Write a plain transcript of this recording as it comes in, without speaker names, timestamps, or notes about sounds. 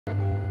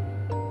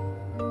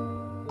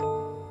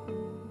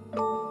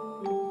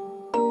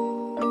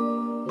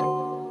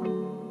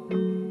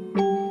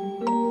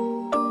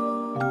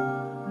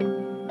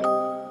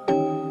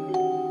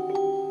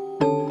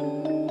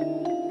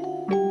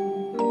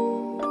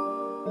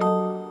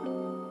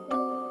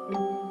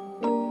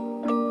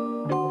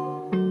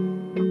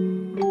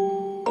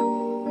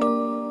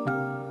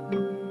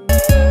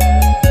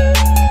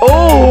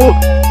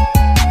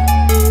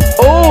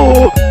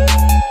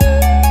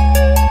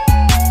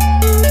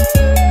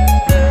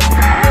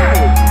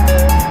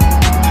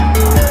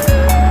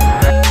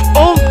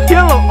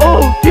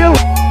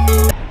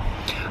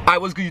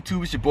Alright, what's good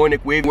YouTube? It's your boy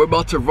Nick Wavy. We're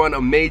about to run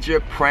a major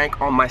prank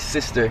on my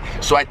sister.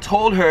 So I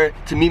told her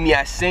to meet me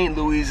at St.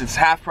 Louis. It's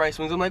half price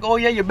wings. I'm like, oh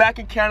yeah, you're back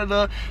in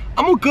Canada.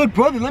 I'm a good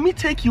brother, let me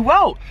take you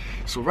out.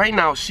 So right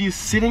now, she is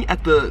sitting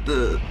at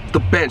the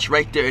bench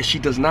right there and she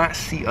does not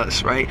see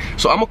us, right?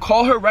 So I'm gonna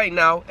call her right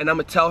now and I'm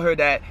gonna tell her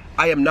that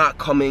I am not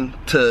coming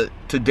to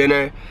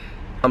dinner.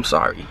 I'm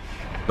sorry,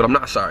 but I'm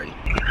not sorry.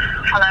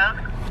 Hello?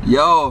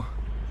 Yo.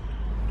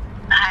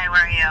 Hi,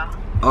 where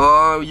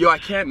are you? Yo, I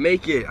can't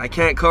make it. I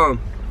can't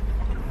come.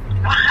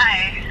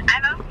 Why?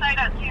 I'm outside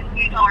at 2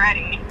 feet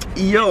already.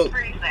 Yo. It's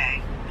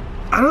freezing.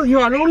 I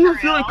don't even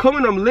feel like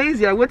coming. I'm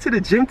lazy. I went to the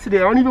gym today.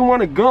 I don't even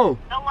want to go.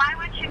 So why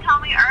wouldn't you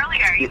tell me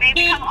earlier? You made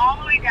me come all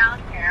the way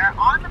down here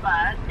on the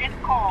bus. It's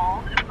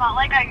cold. It's not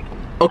like I.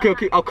 Okay.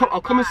 I'll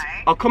come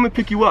and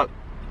pick you up.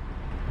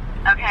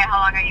 Okay,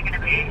 how long are you gonna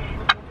be?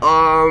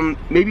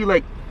 Maybe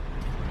like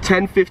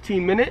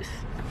 10-15 minutes.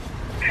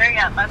 Hurry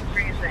up, I'm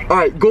freezing. All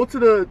right, go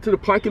to the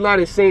parking lot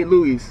in St.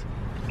 Louis.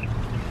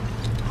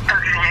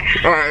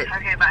 Okay. All right.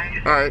 Okay,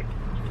 bye. All right.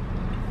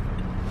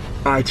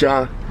 All right,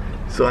 y'all.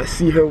 So I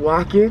see her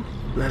walking.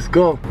 Let's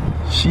go.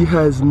 She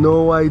has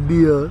no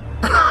idea.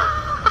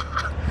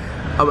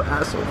 I'm an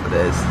asshole for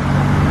this.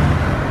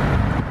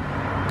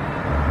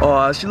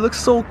 Aw, she looks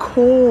so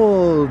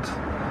cold.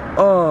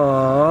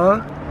 Aw,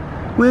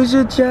 where's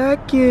your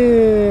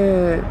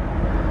jacket?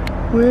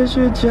 Where's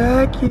your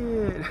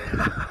jacket?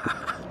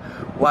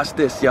 Watch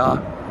this, y'all.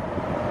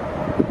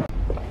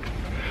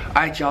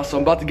 Alright, y'all, so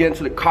I'm about to get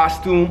into the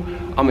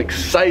costume. I'm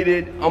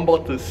excited. I'm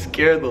about to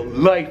scare the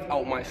life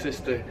out my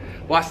sister.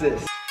 Watch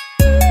this.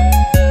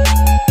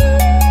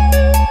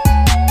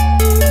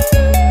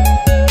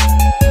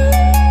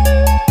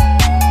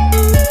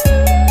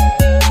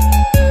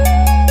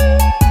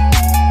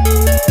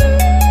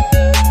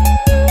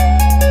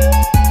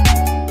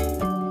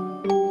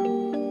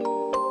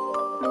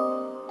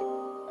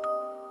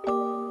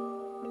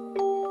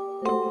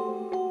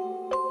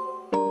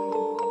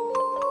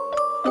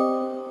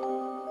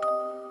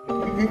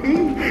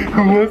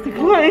 Who wants to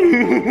play?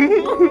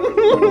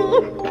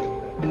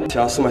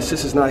 Y'all, so my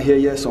sister's not here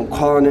yet, so I'm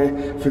calling her,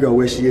 figure out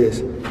where she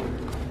is.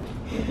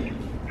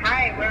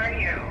 Hi, where are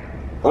you?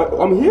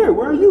 I'm here,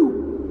 where are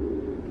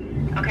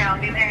you? Okay, I'll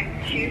be there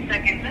in 2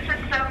 seconds. This is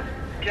so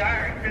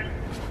dark.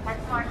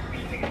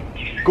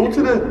 Go to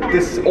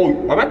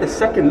I'm at the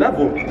second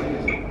level.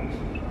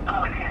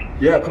 Oh, okay.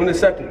 Yeah, come to the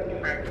second.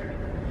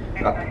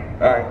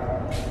 Alright.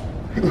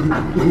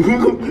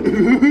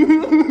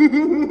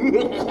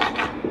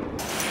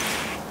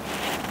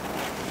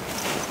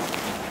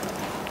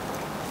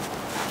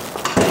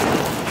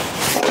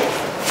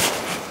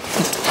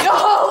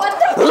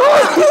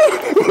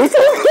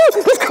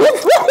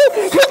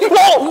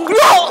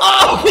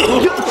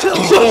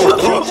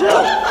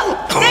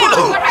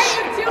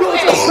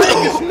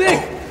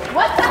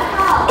 What the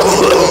hell?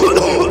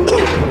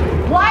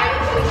 Why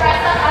would you dress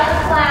up as a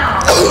clown?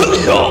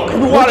 Give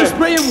me water. Just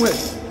spray him with.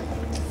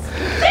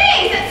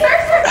 Jeez, it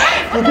serves her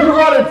right. Give me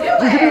water.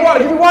 Give me water.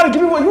 Give me water.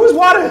 Give me water. Who's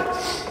water?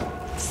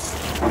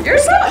 You're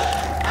so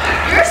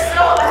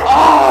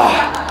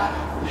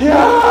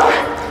Yeah.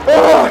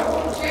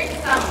 Drink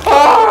some.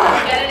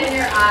 Get it in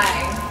your eye.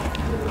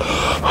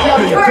 Yo,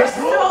 you're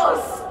so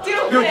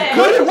stupid.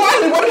 Why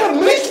do you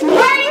leash me?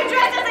 Why are you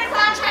dressed as a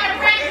clown trying to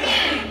prank me?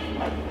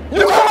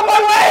 You cut my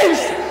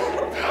waist.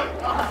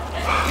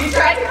 You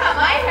tried to cut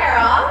my hair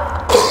off.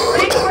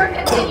 Prank war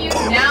continues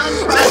now in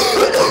progress.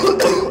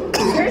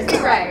 Serves you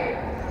right.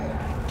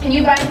 Can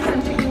you buy me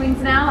some chicken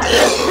wings now?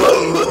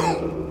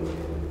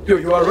 Yo,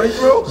 you alright,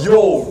 bro?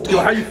 Yo,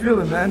 how you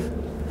feeling, man?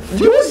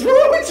 what's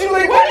wrong with you?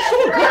 Like, what are you so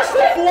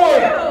aggressive for?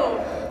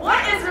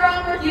 What is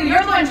wrong with you?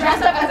 You're the one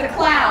dressed up as a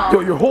clown. Yo,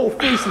 your whole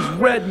face is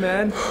red,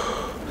 man.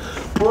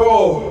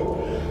 Bro.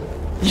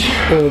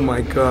 Oh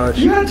my gosh.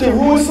 You had to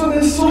ruin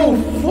something so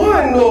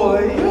fun, though.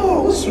 Like,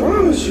 yo, what's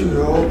wrong with you,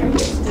 yo?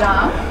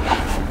 Dumb.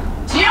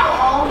 Do you know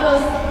all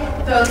those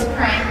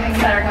prank things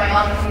that are going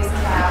on with these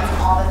clowns and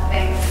all the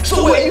things? So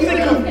what, you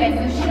think I'm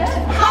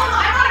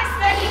not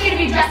expecting you to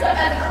be dressed up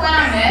as a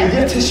clown, You Nick.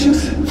 get tissues?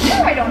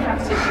 No, I don't have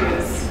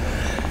tissues.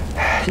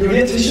 You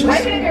get tissues?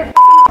 Wipe it in your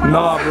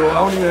Nah, bro, I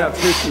don't even have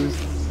tissues.